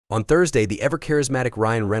On Thursday, the ever-charismatic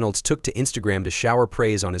Ryan Reynolds took to Instagram to shower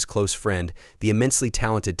praise on his close friend, the immensely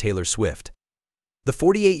talented Taylor Swift. The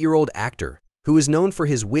 48-year-old actor, who is known for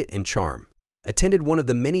his wit and charm, attended one of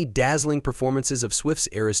the many dazzling performances of Swift's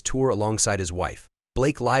Eras Tour alongside his wife,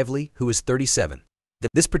 Blake Lively, who is 37.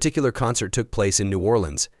 This particular concert took place in New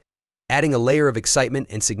Orleans, adding a layer of excitement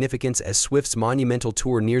and significance as Swift's monumental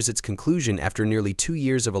tour nears its conclusion after nearly 2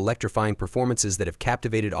 years of electrifying performances that have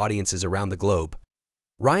captivated audiences around the globe.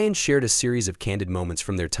 Ryan shared a series of candid moments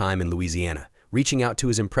from their time in Louisiana, reaching out to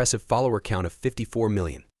his impressive follower count of 54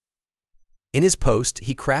 million. In his post,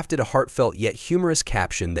 he crafted a heartfelt yet humorous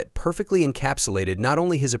caption that perfectly encapsulated not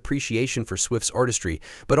only his appreciation for Swift's artistry,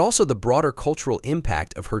 but also the broader cultural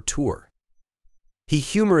impact of her tour. He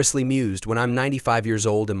humorously mused, "When I'm 95 years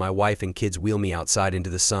old and my wife and kids wheel me outside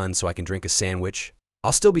into the sun so I can drink a sandwich,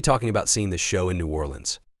 I'll still be talking about seeing this show in New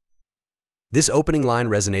Orleans." This opening line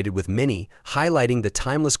resonated with many, highlighting the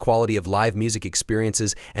timeless quality of live music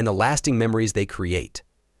experiences and the lasting memories they create.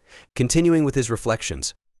 Continuing with his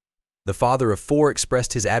reflections, the father of 4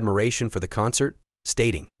 expressed his admiration for the concert,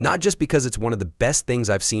 stating, "Not just because it's one of the best things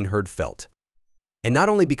I've seen, heard, felt. And not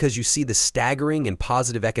only because you see the staggering and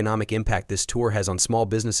positive economic impact this tour has on small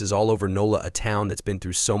businesses all over NOLA, a town that's been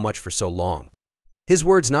through so much for so long." His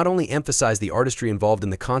words not only emphasize the artistry involved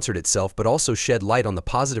in the concert itself, but also shed light on the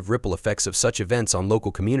positive ripple effects of such events on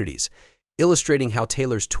local communities, illustrating how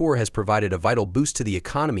Taylor's tour has provided a vital boost to the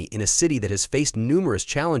economy in a city that has faced numerous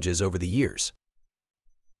challenges over the years.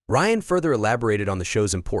 Ryan further elaborated on the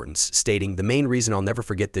show's importance, stating, "The main reason I'll never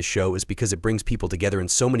forget this show is because it brings people together in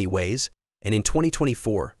so many ways, and in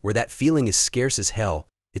 2024, where that feeling is scarce as hell,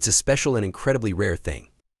 it's a special and incredibly rare thing."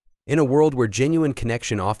 In a world where genuine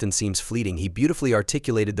connection often seems fleeting, he beautifully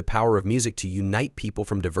articulated the power of music to unite people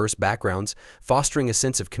from diverse backgrounds, fostering a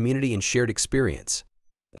sense of community and shared experience.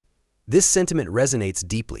 This sentiment resonates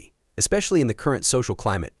deeply, especially in the current social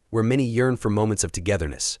climate, where many yearn for moments of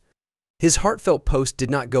togetherness. His heartfelt post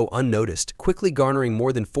did not go unnoticed, quickly garnering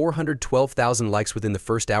more than 412,000 likes within the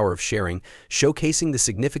first hour of sharing, showcasing the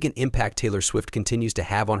significant impact Taylor Swift continues to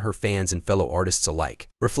have on her fans and fellow artists alike.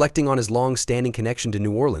 Reflecting on his long-standing connection to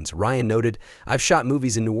New Orleans, Ryan noted, "I've shot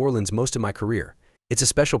movies in New Orleans most of my career. It's a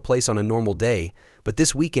special place on a normal day, but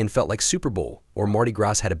this weekend felt like Super Bowl or Mardi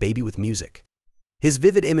Gras had a baby with music." His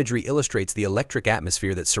vivid imagery illustrates the electric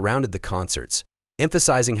atmosphere that surrounded the concerts,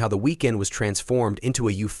 emphasizing how the weekend was transformed into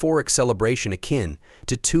a euphoric celebration akin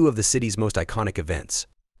to 2 of the city's most iconic events.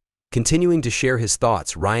 Continuing to share his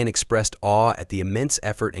thoughts, Ryan expressed awe at the immense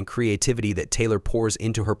effort and creativity that Taylor pours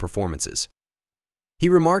into her performances. He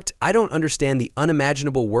remarked, "I don't understand the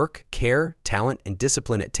unimaginable work, care, talent, and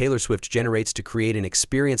discipline that Taylor Swift generates to create an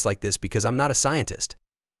experience like this because I'm not a scientist."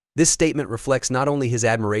 This statement reflects not only his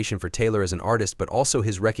admiration for Taylor as an artist, but also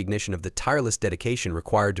his recognition of the tireless dedication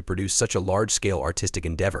required to produce such a large-scale artistic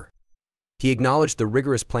endeavor. He acknowledged the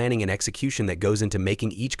rigorous planning and execution that goes into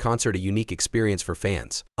making each concert a unique experience for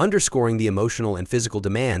fans, underscoring the emotional and physical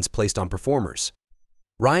demands placed on performers.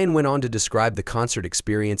 Ryan went on to describe the concert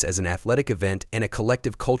experience as an athletic event and a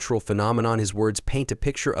collective cultural phenomenon. His words paint a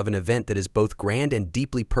picture of an event that is both grand and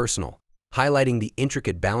deeply personal, highlighting the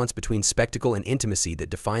intricate balance between spectacle and intimacy that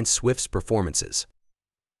defines Swift's performances.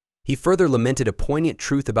 He further lamented a poignant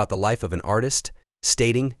truth about the life of an artist,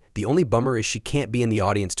 stating, "The only bummer is she can't be in the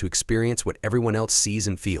audience to experience what everyone else sees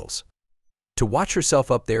and feels. To watch herself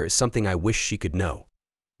up there is something I wish she could know."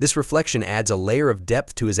 This reflection adds a layer of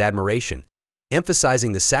depth to his admiration,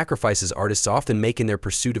 emphasizing the sacrifices artists often make in their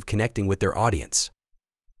pursuit of connecting with their audience.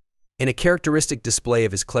 In a characteristic display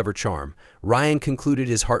of his clever charm, Ryan concluded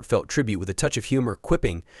his heartfelt tribute with a touch of humor,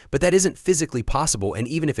 quipping, "But that isn't physically possible, and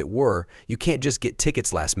even if it were, you can't just get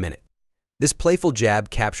tickets last minute." This playful jab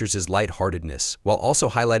captures his lightheartedness, while also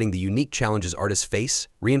highlighting the unique challenges artists face,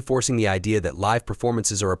 reinforcing the idea that live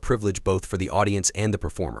performances are a privilege both for the audience and the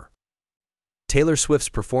performer. Taylor Swift's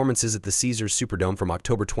performances at the Caesars Superdome from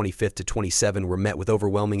October 25th to 27 were met with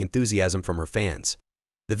overwhelming enthusiasm from her fans.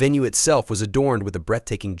 The venue itself was adorned with a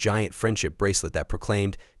breathtaking giant friendship bracelet that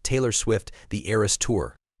proclaimed Taylor Swift, the Eras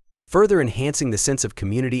Tour, further enhancing the sense of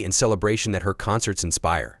community and celebration that her concerts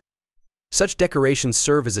inspire. Such decorations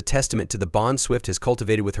serve as a testament to the bond Swift has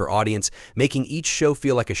cultivated with her audience, making each show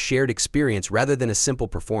feel like a shared experience rather than a simple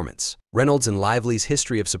performance. Reynolds and Lively's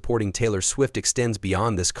history of supporting Taylor Swift extends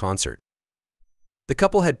beyond this concert. The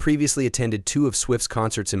couple had previously attended 2 of Swift's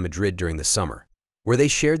concerts in Madrid during the summer, where they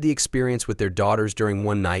shared the experience with their daughters during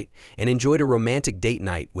one night and enjoyed a romantic date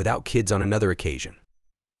night without kids on another occasion.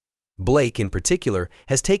 Blake, in particular,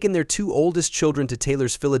 has taken their 2 oldest children to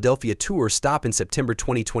Taylor's Philadelphia tour stop in September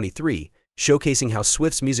 2023, showcasing how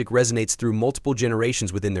Swift's music resonates through multiple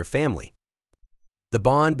generations within their family. The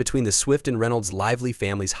bond between the Swift and Reynolds lively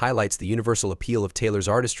families highlights the universal appeal of Taylor's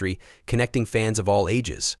artistry, connecting fans of all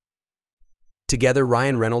ages. Together,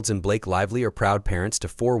 Ryan Reynolds and Blake Lively are proud parents to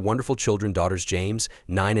four wonderful children: daughters James,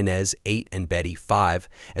 9, Inez, 8, and Betty, 5,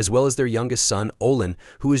 as well as their youngest son, Olin,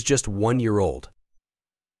 who is just 1 year old.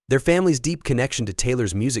 Their family's deep connection to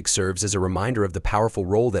Taylor's music serves as a reminder of the powerful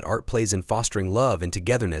role that art plays in fostering love and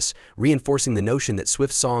togetherness, reinforcing the notion that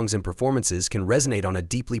Swift's songs and performances can resonate on a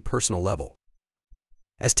deeply personal level.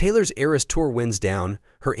 As Taylor's Eras Tour winds down,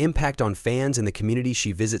 her impact on fans and the community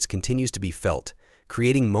she visits continues to be felt,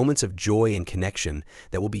 creating moments of joy and connection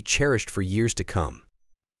that will be cherished for years to come.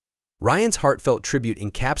 Ryan's heartfelt tribute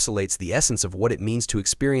encapsulates the essence of what it means to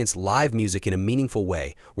experience live music in a meaningful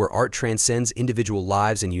way, where art transcends individual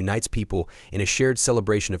lives and unites people in a shared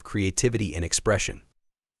celebration of creativity and expression.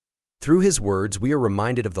 Through his words, we are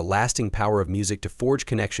reminded of the lasting power of music to forge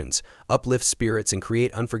connections, uplift spirits, and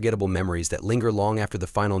create unforgettable memories that linger long after the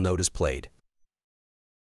final note is played.